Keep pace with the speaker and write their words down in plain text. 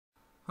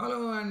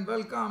Hello and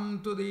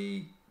welcome to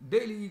the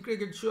daily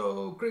cricket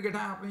show, Cricket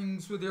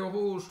Happenings with your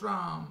host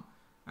Ram.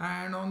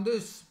 And on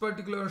this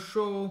particular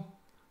show,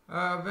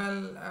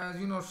 as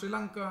you know, Sri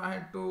Lanka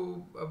had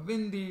to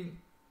win the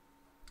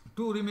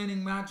two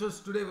remaining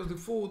matches. Today was the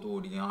fourth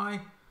ODI,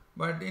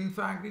 but in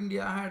fact,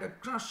 India had a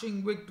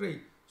crushing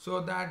victory.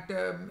 So that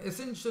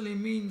essentially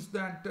means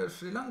that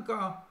Sri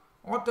Lanka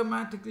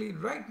automatically,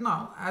 right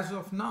now, as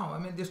of now, I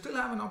mean, they still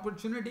have an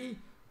opportunity,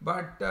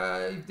 but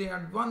if they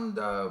had won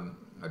the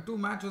two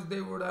matches,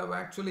 they would have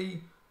actually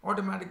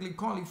automatically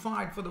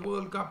qualified for the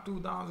World Cup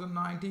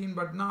 2019.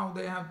 But now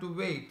they have to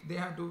wait. They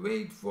have to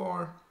wait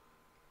for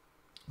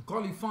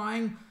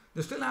qualifying.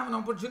 They still have an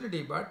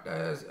opportunity, but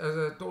as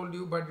I told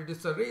you, but it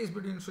is a race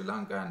between Sri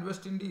Lanka and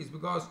West Indies,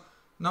 because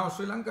now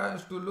Sri Lanka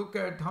has to look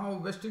at how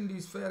West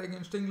Indies fare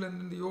against England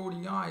in the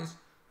ODIs,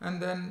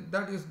 and then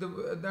that is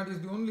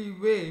the only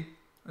way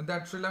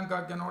that Sri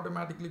Lanka can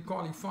automatically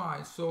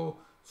qualify. So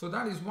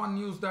that is one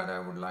news that I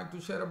would like to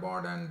share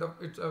about, and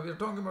we're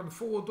talking about the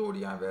fourth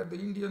ODI where the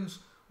Indians,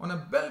 on a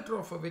belter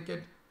of a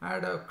wicket,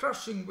 had a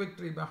crushing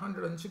victory by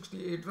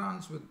 168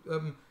 runs with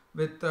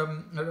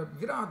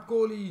Virat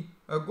Kohli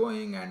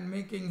going and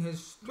making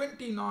his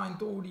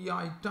 29th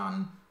ODI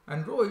ton,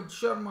 and Rohit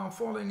Sharma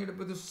following it up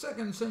with his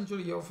second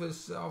century of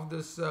this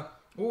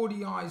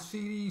ODI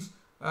series,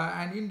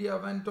 and India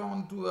went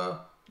on to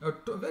a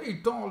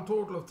very tall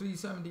total of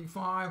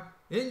 375.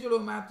 Angelo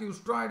Matthews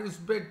tried his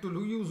best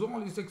to use all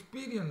his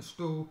experience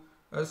to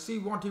see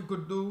what he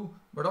could do,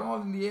 but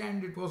all in the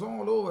end it was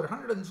all over.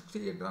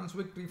 168 runs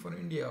victory for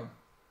India.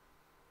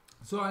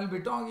 So I'll be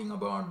talking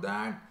about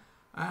that,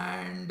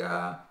 and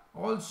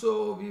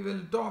also we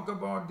will talk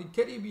about the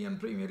Caribbean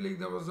Premier League.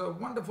 There was a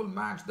wonderful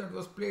match that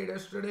was played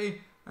yesterday,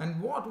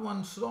 and what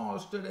one saw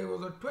yesterday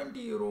was a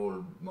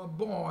 20-year-old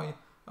boy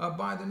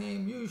by the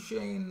name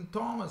Usain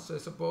Thomas, I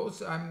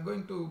suppose. I'm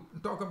going to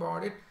talk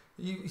about it.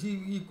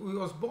 He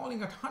was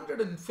bowling at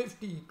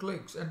 150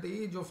 clicks at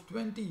the age of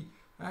 20,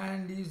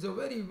 and he's a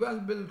very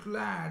well-built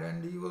lad,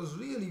 and he was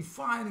really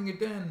firing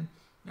it in,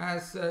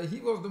 as he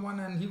was the one,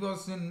 and he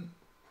was in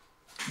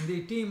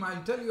the team.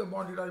 I'll tell you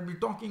about it. I'll be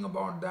talking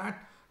about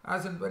that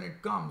as and when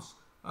it comes.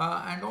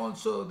 And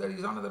also there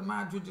is another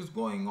match which is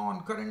going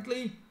on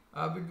currently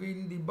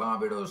between the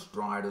Barbados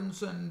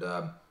Tridents and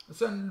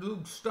St.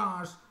 Luke's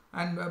Stars,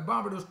 and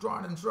Barbados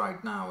Tridents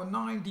right now are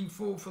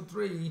 94 for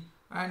 3,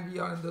 and we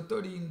are in the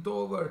 13th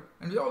over.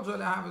 And we also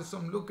have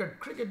some look at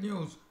cricket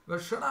news, where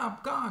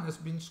Shadab Khan has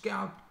been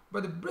scalped by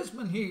the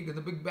Brisbane Heat in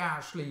the Big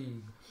Bash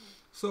League.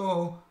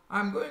 So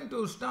I'm going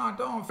to start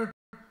off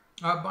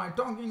by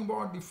talking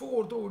about the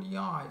fourth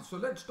ODI. So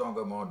let's talk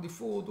about the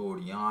fourth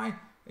ODI.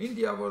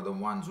 India were the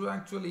ones who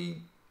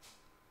actually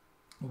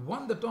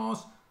won the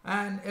toss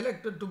and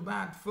elected to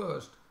bat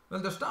first. Well,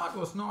 the start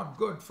was not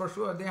good for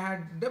sure. They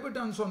had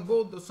debutants on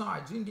both the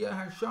sides. India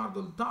had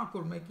Shardul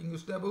Thakur making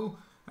his debut,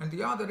 and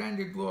the other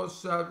end it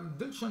was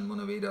Dilshan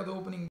Munawira, the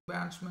opening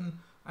batsman,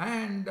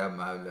 and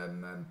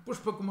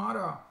Pushpa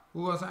Kumara,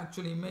 who was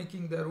actually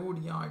making their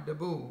ODI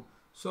debut.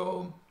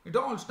 So it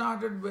all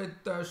started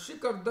with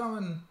Shikhar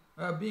Dhawan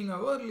being an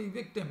early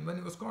victim when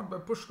he was caught by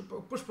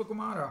Pushpa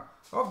Kumara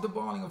of the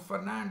bowling of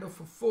Fernando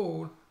for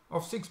 4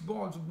 of 6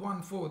 balls with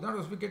 1-4. That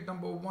was wicket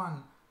number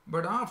 1.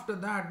 But after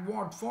that,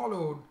 what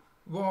followed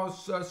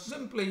was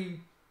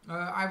simply,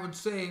 I would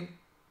say,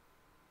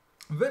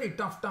 very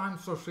tough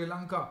times for Sri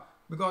Lanka,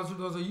 because it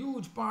was a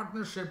huge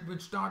partnership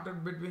which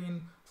started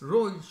between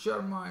Rohit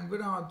Sharma and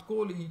Virat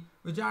Kohli,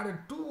 which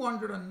added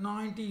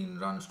 219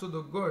 runs to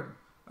the good.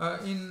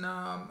 In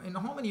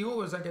how many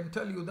overs, I can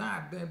tell you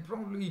that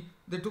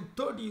they took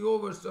 30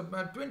 overs,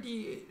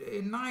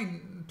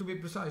 29 to be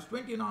precise,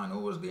 29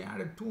 overs. They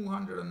added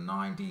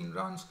 219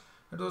 runs.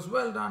 It was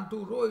well done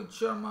too. Rohit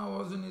Sharma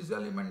was in his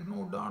element,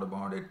 no doubt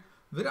about it.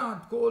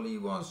 Virat Kohli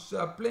was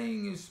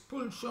playing his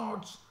pull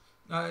shots,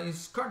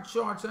 his cut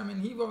shots. I mean,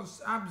 he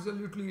was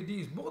absolutely at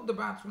ease. Both the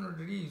batsmen were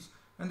at ease,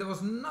 and there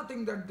was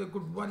nothing that they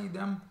could worry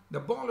them. The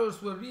bowlers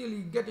were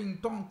really getting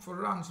tonked for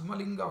runs.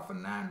 Malinga,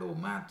 Fernando,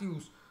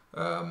 Matthews,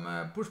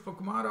 Pushpa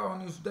Kumara on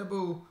his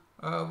debut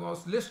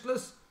was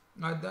listless.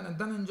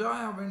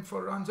 Dhananjaya went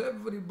for runs.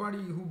 Everybody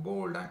who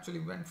bowled actually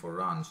went for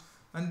runs,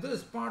 and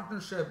this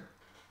partnership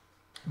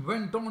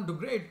went on to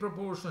great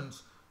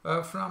proportions.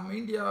 From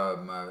India,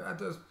 at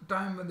the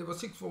time when they were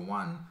 6 for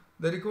 1,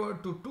 they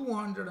recovered to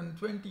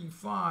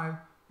 225,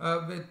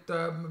 with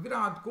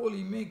Virat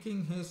Kohli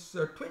making his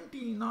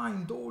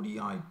 29th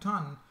ODI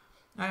ton,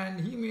 and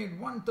he made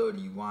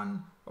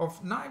 131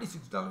 of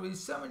 96 deliveries,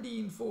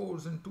 17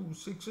 fours and 2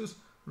 sixes.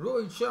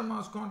 Rohit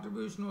Sharma's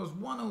contribution was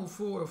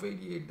 104 of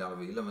 88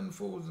 deliveries, 11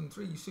 fours and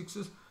 3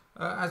 sixes.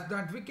 As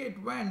that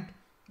wicket went,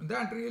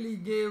 that really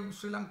gave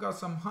Sri Lanka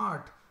some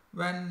heart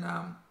when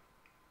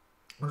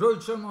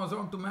Rohit Sharma was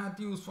out to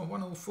Matthews for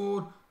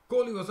 104,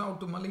 Kohli was out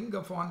to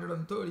Malinga for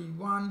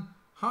 131,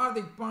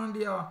 Hardik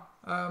Pandya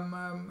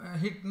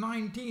hit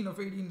 19 of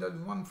 18, that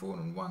is 1-4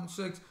 and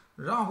 1-6.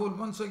 Rahul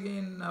once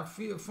again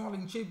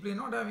falling cheaply,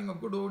 not having a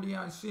good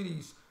ODI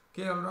series.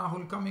 KL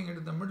Rahul coming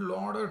into the middle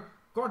order,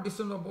 caught De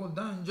Silva bowled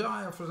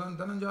Dhananjaya for some.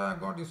 Dhananjaya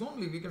got his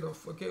only wicket of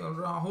KL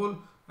Rahul,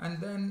 and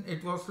then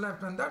it was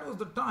left, and that was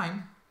the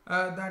time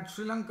that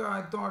Sri Lanka,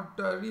 I thought,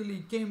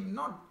 really came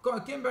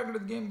back into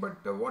the game.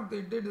 But what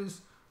they did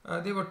is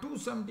they were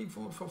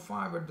 274 for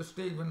 5 at the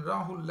stage when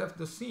Rahul left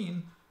the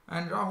scene,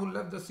 and Rahul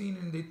left the scene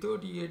in the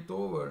 38th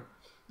over.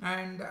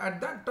 And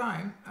at that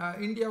time,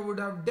 India would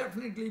have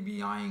definitely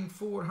be eyeing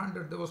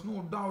 400. There was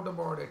no doubt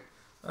about it.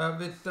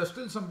 With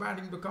still some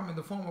batting to come in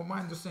the form of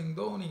Mahendra Singh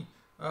Dhoni.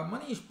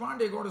 Manish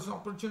Pandey got his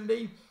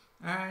opportunity,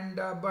 and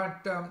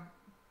but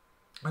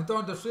I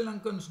thought the Sri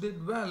Lankans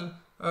did well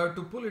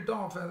to pull it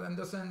off, in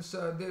the sense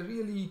they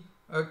really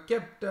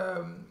kept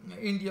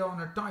India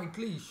on a tight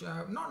leash.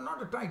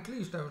 Not a tight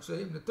leash, I would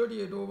say. In the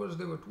 38 overs,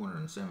 they were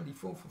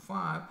 274 for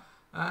 5,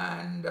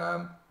 and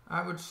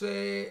I would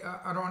say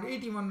around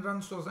 81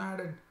 runs was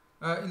added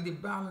in the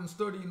balance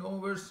 13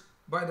 overs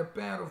by the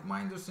pair of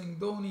Mahendra Singh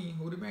Dhoni,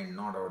 who remained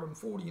not out on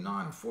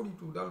 49 of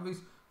 42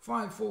 deliveries,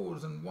 5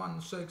 fours and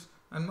 1 6,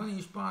 and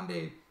Manish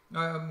Pandey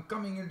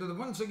coming into the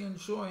once again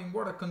showing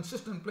what a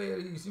consistent player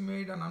he is. He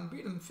made an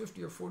unbeaten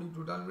 50 of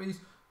 42 deliveries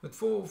with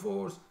 4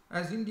 fours,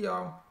 as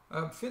India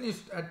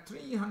finished at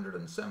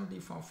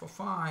 374 for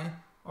 5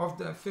 of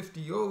their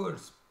 50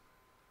 overs.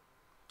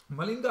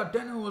 Malinga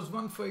 10 overs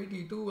 1 for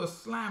 82 was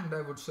slammed,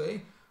 I would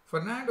say.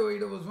 Fernando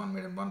 8 overs 1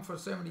 made and 1 for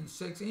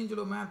 76.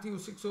 Angelo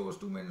Matthews 6 overs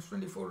 2 made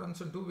 24 runs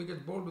and 2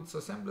 wickets, bowled with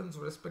a semblance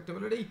of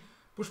respectability.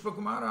 Pushpa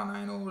Kumara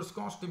 9 overs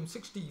cost him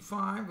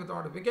 65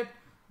 without a wicket.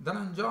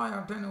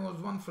 Dhananjaya 10 overs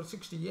 1 for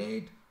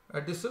 68.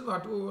 De Silva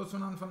 2 overs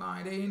 1 for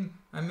 19.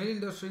 And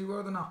Milinda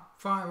Sriwardena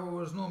 5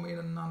 overs no made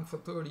and none for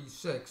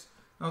 36.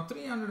 Now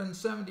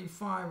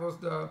 375 was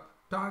the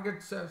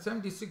target,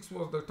 76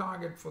 was the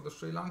target for the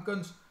Sri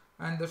Lankans,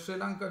 and the Sri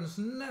Lankans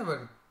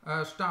never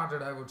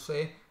started, I would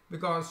say,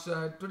 because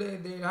today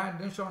they had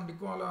Nishan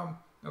Dikwala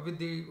with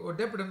the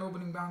deputy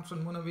opening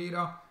batsman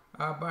Munavira,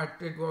 but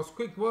it was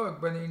quick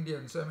work by the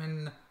Indians. I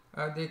mean,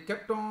 they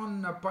kept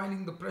on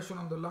piling the pressure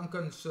on the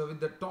Lankans with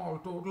the tall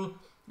total,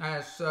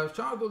 as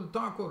Shardul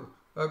Thakur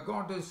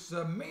got his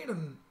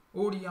maiden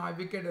ODI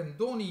wicket, and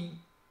Dhoni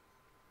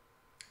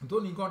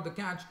got the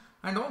catch.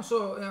 And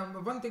also,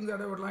 one thing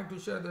that I would like to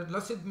share, that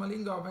Lasith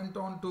Malinga went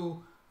on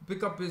to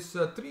pick up his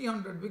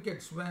 300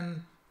 wickets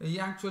when he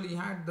actually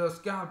had the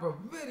scalp of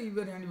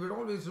and you would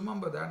always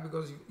remember that,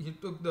 because he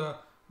took the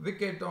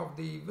wicket of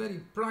the very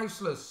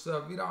priceless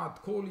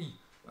Virat Kohli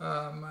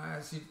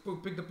as he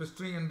picked up his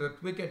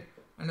 300th wicket.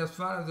 And as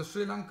far as the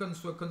Sri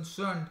Lankans were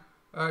concerned,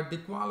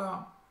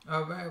 Dikwala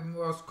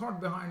was caught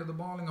behind the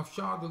bowling of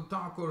Shardul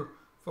Thakur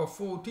for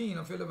 14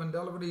 of 11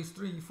 deliveries,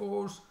 3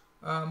 fours.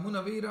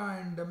 Munavira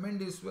and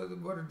Mendes were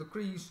at the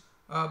crease,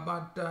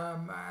 but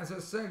as I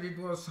said, it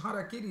was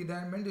Harakiri.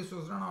 Then Mendes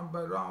was run out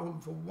by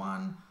Rahul for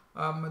 1.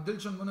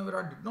 Dilshan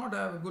Munavira did not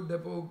have a good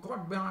debut,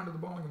 caught behind the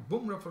bowling of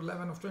Bumrah for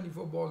 11 of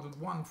 24 balls with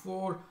 1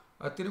 4.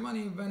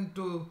 Tirumani went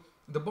to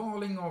the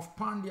bowling of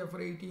Pandya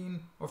for 18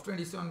 of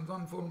 27,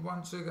 1 4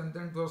 1 6, and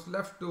then it was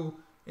left to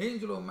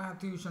Angelo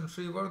Matthews and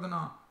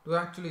Sriwardena to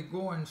actually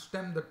go and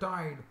stem the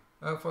tide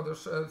for the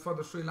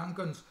Sri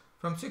Lankans.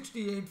 From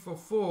 68 for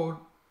 4,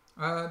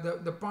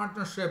 the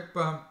partnership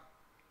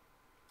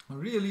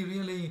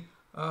really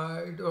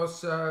it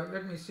was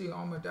let me see,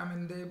 Amit. I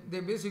mean, they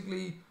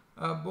basically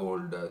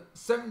bowled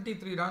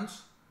 73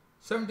 runs.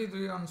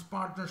 73 runs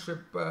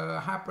partnership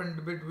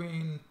happened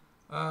between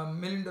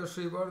Milinda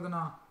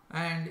Sriwardena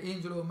and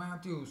Angelo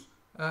Matthews,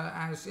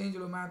 as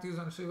Angelo Matthews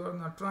and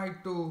Sriwardena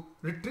tried to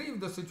retrieve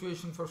the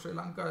situation for Sri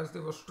Lanka, as they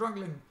were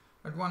struggling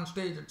at one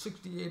stage at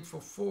 68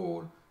 for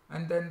 4,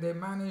 and then they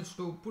managed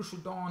to push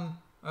it on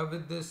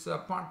with this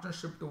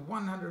partnership to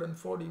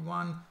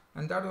 141,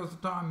 and that was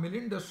the time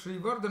Milinda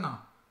Sriwardena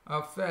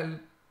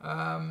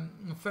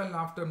fell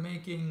after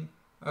making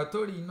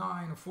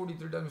 39 of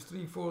 43 times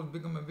 3 4,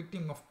 become a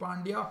victim of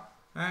Pandya.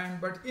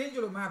 But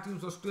Angelo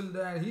Matthews was still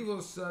there. He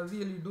was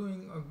really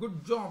doing a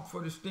good job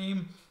for his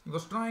team. He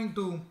was trying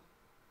to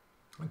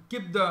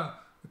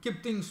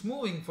keep things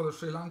moving for the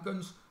Sri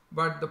Lankans,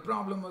 but the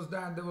problem was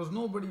that there was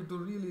nobody to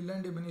really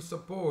lend him any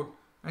support,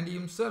 and he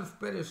himself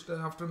perished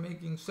after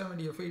making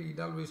 70 of 80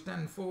 deliveries,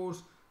 10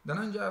 fours.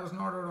 Dhananjaya was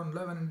not out on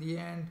 11 in the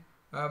end.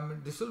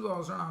 De Silva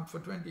was run out for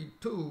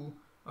 22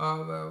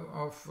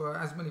 of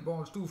as many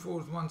balls, 2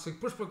 fours, 1 6.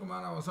 Pushpa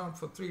Kumara was out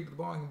for 3 to the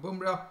bowling of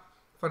Bumrah.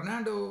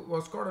 Fernando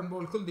was caught on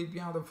ball, Kuldeep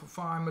Yadav for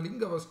 5.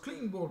 Malinga was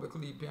clean bowled by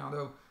Kuldeep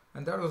Yadav,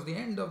 and that was the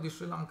end of the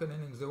Sri Lankan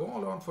innings. They were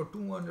all out for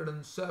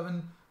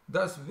 207,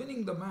 thus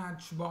winning the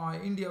match by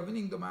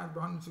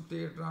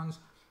 168 runs.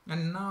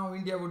 And now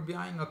India would be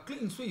eyeing a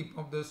clean sweep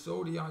of this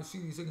ODI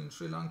series against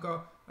Sri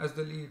Lanka as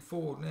they lead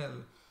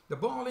 4-0. The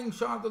bowling,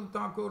 Shardul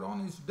Thakur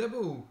on his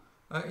debut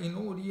in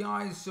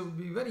ODIs would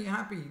be very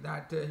happy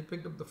that he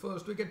picked up the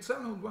first wicket.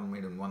 7 overs, 1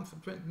 made and 1 for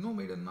 20, no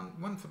made and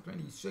 1 for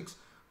 26.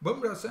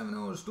 Bumrah 7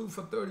 overs, 2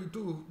 for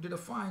 32, did a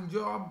fine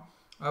job.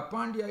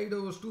 Pandya 8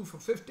 overs, 2 for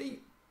 50.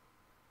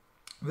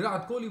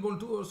 Virat Kohli bowled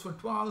 2 overs for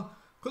 12.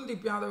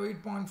 Kuldeep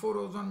Yadav 8.4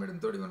 overs, 1 made and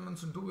 31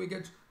 runs and 2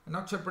 wickets. And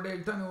Akshar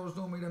Patel 10 overs,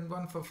 no made and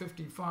 1 for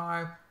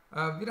 55.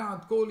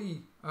 Virat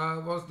Kohli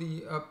was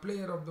the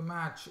player of the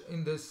match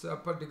in this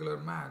particular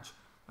match.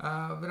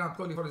 Virat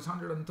Kohli for his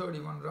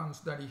 131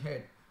 runs that he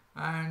had.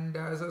 And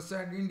as I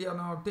said, India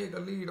now take a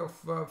lead of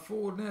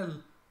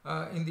 4-0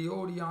 in the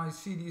ODI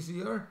series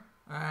here.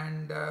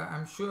 And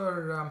I'm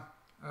sure,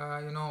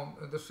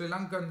 the Sri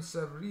Lankans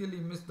have really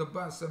missed the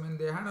bus. I mean,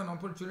 they had an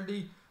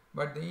opportunity,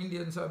 but the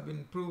Indians have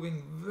been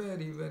proving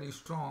very, very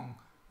strong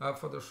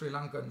for the Sri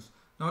Lankans.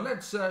 Now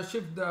let's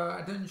shift the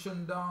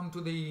attention down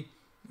to the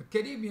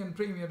Caribbean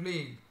Premier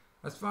League.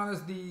 As far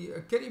as the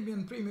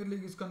Caribbean Premier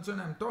League is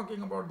concerned, I'm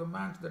talking about the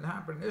match that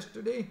happened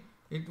yesterday.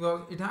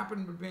 It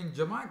happened between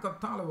Jamaica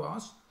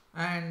Talabas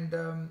and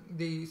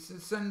the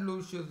St.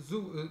 Lucia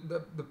Zoo,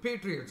 the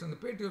Patriots, and the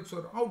Patriots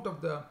were out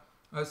of the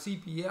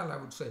CPL, I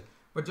would say.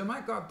 But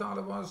Jamaica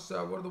Talabas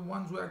were the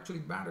ones who actually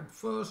batted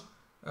first.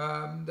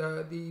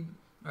 They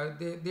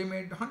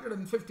made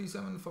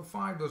 157 for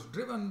 5. It was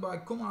driven by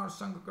Kumar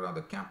Sangakkara,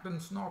 the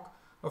captain's knock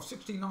of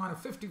 69 of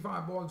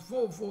 55 balls,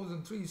 4 fours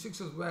and 3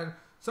 sixes, where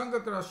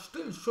Sangakkara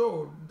still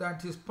showed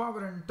that his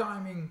power and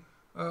timing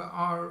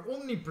are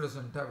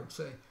omnipresent, I would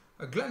say.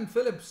 Glenn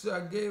Phillips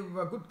gave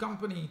good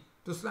company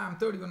to slam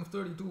 31 of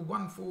 32,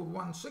 1 4,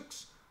 1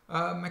 6.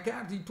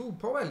 McCarthy 2,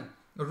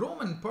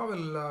 Roman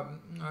Powell,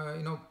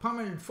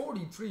 pummeled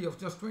 43 of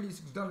just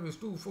 26 deliveries,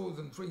 2 fours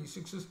and 3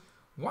 sixes.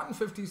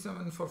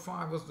 157 for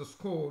 5 was the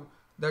score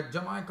that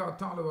Jamaica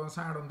Talabas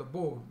had on the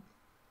board.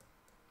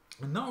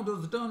 And now it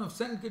was the turn of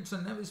St. Kitts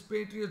and Nevis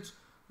Patriots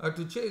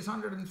to chase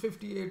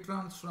 158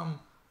 runs from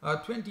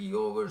 20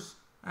 overs.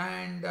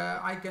 And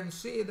I can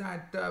say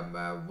that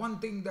one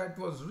thing that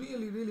was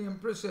really, really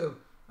impressive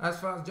as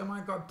far as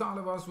Jamaica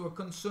Talabas were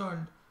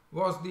concerned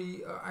was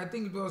I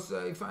think it was,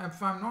 if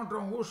I'm not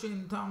wrong,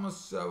 Ocean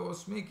Thomas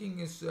was making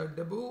his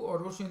debut,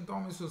 or Ocean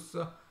Thomas was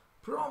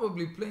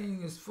probably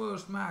playing his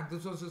first match.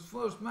 This was his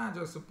first match,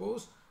 I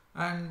suppose.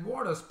 And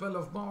what a spell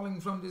of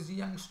bowling from this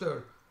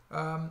youngster.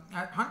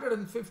 At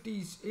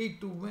 158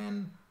 to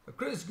win.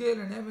 Chris Gayle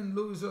and Evan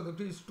Lewis are the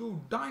crease,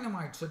 2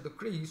 dynamites at the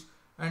crease.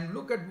 And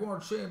look at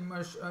what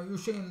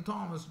Usain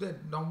Thomas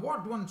did. Now,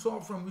 what one saw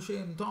from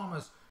Usain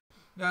Thomas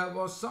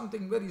was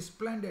something very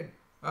splendid,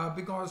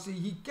 because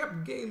he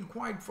kept Gayle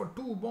quiet for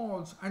 2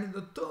 balls, and in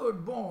the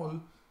 3rd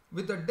ball,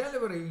 with a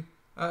delivery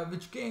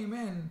which came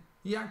in,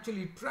 he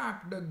actually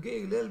trapped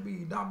Gayle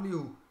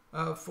LBW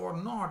for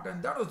naught,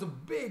 and that was a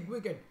big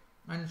wicket.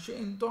 And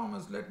Shane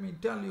Thomas, let me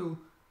tell you,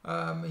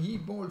 he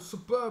bowled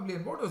superbly,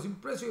 and what was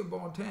impressive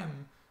about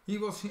him, he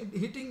was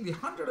hitting the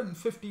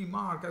 150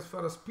 mark as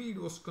far as speed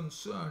was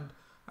concerned,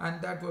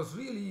 and that was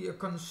really a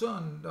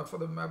concern for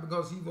them,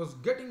 because he was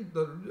getting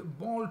the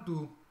ball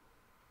to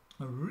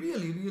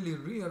really, really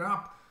rear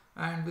up,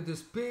 and with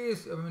his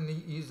pace, I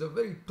mean, he's a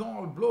very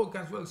tall bloke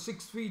as well,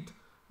 6 feet.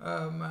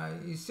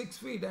 He's 6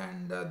 feet,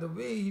 and the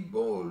way he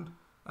bowled,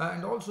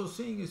 and also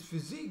seeing his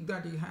physique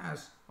that he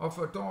has of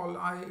a tall,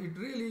 it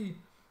really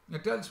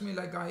tells me,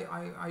 like,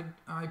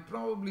 I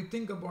probably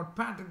think about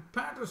Patrick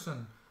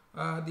Patterson,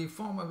 the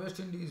former West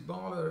Indies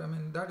bowler. I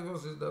mean, that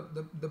was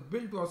the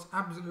build was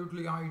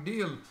absolutely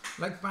ideal,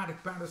 like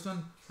Patrick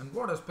Patterson. And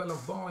what a spell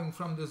of bowling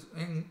from this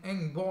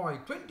young boy,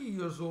 20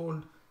 years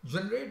old,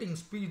 generating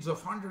speeds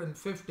of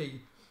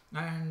 150,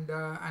 and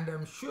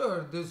I'm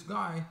sure this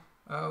guy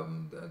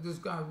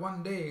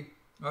one day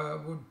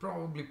would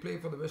probably play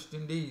for the West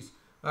Indies.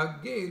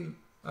 Gayle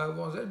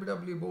was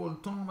LBW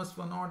bowled Thomas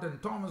for naught,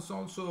 and Thomas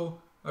also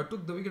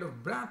took the wicket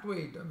of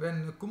Brathwaite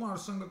when Kumar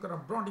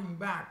Sangakkara brought him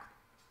back,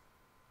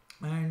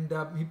 and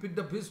he picked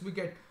up his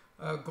wicket,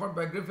 caught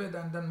by Griffith,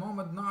 and then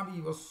Mohammad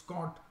Nabi was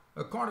caught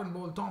and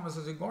bowled Thomas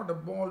as he got a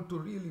ball to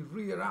really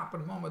rear up,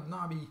 and Mohammad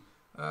Nabi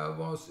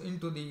was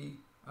into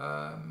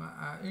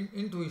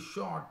his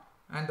shot,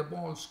 and the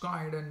ball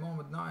skied, and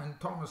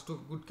Thomas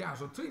took a good catch.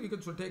 So 3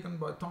 wickets were taken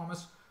by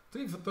Thomas,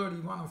 3 for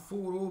 31 of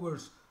 4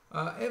 overs.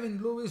 Evan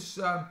Lewis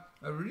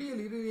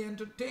really, really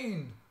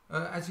entertained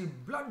as he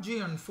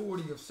bludgeoned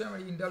 40 of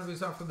 17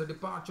 deliveries after the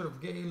departure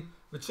of Gayle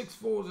with 6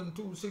 fours and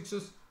 2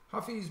 sixes.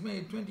 Hafiz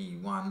made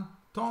 21.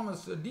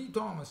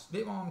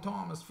 Devon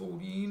Thomas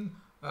 14.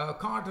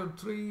 Carter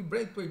 3.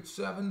 Braithwaite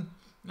 7.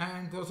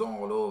 And it was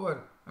all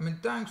over. I mean,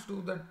 thanks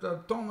to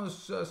that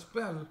Thomas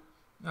spell,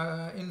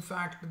 in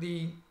fact,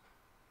 the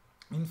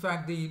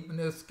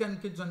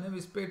St. Kitts and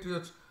Nevis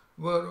Patriots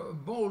were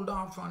bowled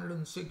out for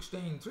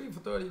 116. 3 for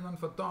 31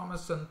 for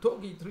Thomas, and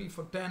Toki 3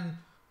 for 10.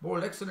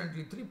 Bowled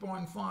excellently,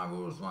 3.5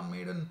 overs, 1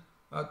 maiden,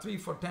 3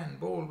 for 10.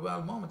 Bowled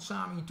well. Mohammad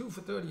Sami 2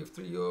 for 30 of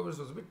 3 overs,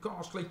 was a bit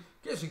costly.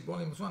 Kesik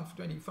bowling was 1 for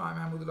 25.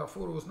 Mahmudullah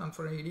 4 overs, none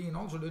for 18.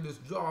 Also did his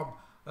job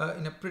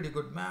in a pretty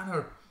good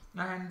manner.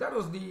 And that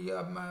was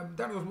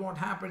what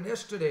happened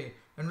yesterday.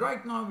 And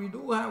right now we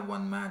do have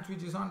one match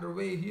which is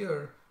underway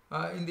here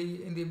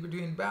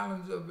between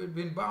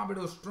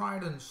Barbados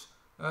Tridents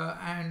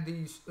and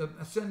the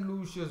St.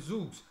 Lucia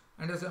Zooks.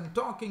 And as I'm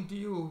talking to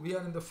you, we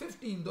are in the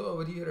 15th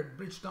over here at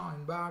Bridgetown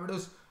in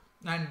Barbados,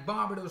 and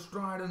Barbados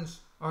Tridents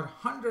are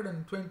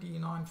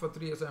 129 for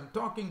 3. As I'm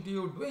talking to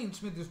you, Dwayne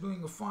Smith is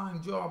doing a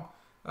fine job.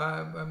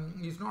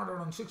 He's not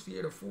around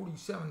 68 of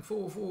 47,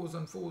 4 fours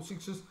and 4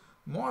 sixes.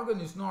 Morgan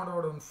is not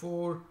out on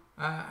 4,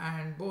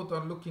 and both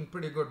are looking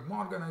pretty good.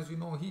 Morgan, as you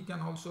know, he can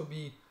also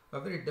be a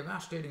very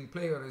devastating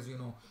player, as you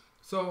know.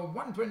 So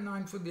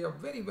 129 for they are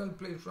very well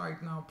placed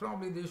right now.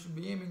 Probably they should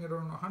be aiming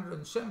around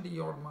 170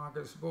 yard mark,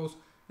 I suppose,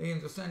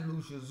 against the St.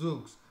 Lucia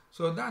Zouks.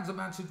 So that's a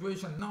bad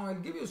situation. Now I'll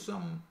give you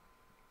some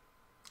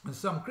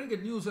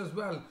cricket news as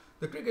well.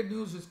 The cricket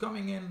news is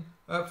coming in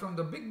from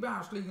the Big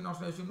Bash League in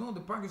Australia. As you know, the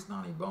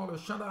Pakistani bowler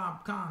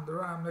Shadab Khan, the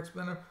right leg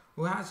spinner,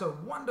 who has a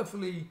wonderful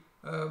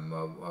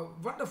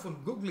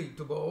googly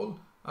to bowl.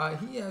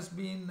 He has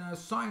been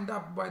signed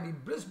up by the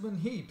Brisbane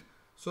Heat.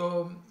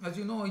 So, as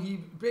you know, he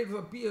played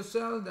for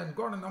PSL, then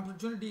got an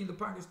opportunity in the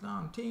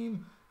Pakistan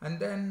team, and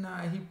then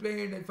he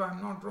played, if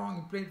I'm not wrong,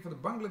 he played for the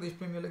Bangladesh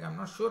Premier League. I'm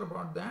not sure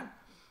about that.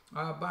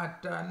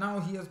 But now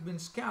he has been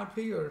scalped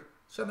here.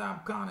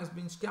 Shadab Khan has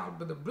been scalped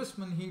by the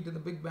Brisbane Heat in the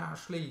Big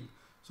Bash League.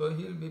 So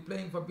he'll be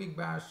playing for Big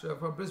Bash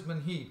for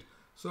Brisbane Heat.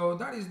 So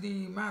that is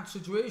the match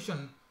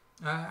situation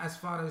as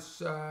far as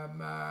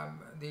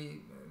the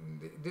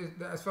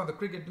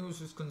cricket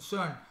news is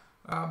concerned.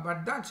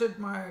 But that's it,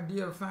 my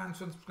dear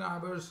fans and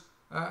subscribers,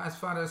 as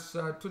far as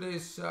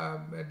today's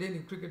daily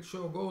cricket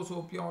show goes.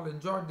 Hope you all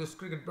enjoyed this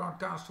cricket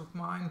broadcast of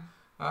mine.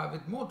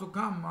 With more to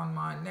come on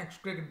my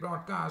next cricket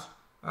broadcast,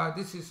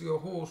 this is your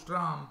host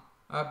Ram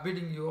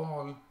bidding you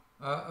all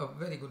a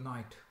very good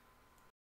night.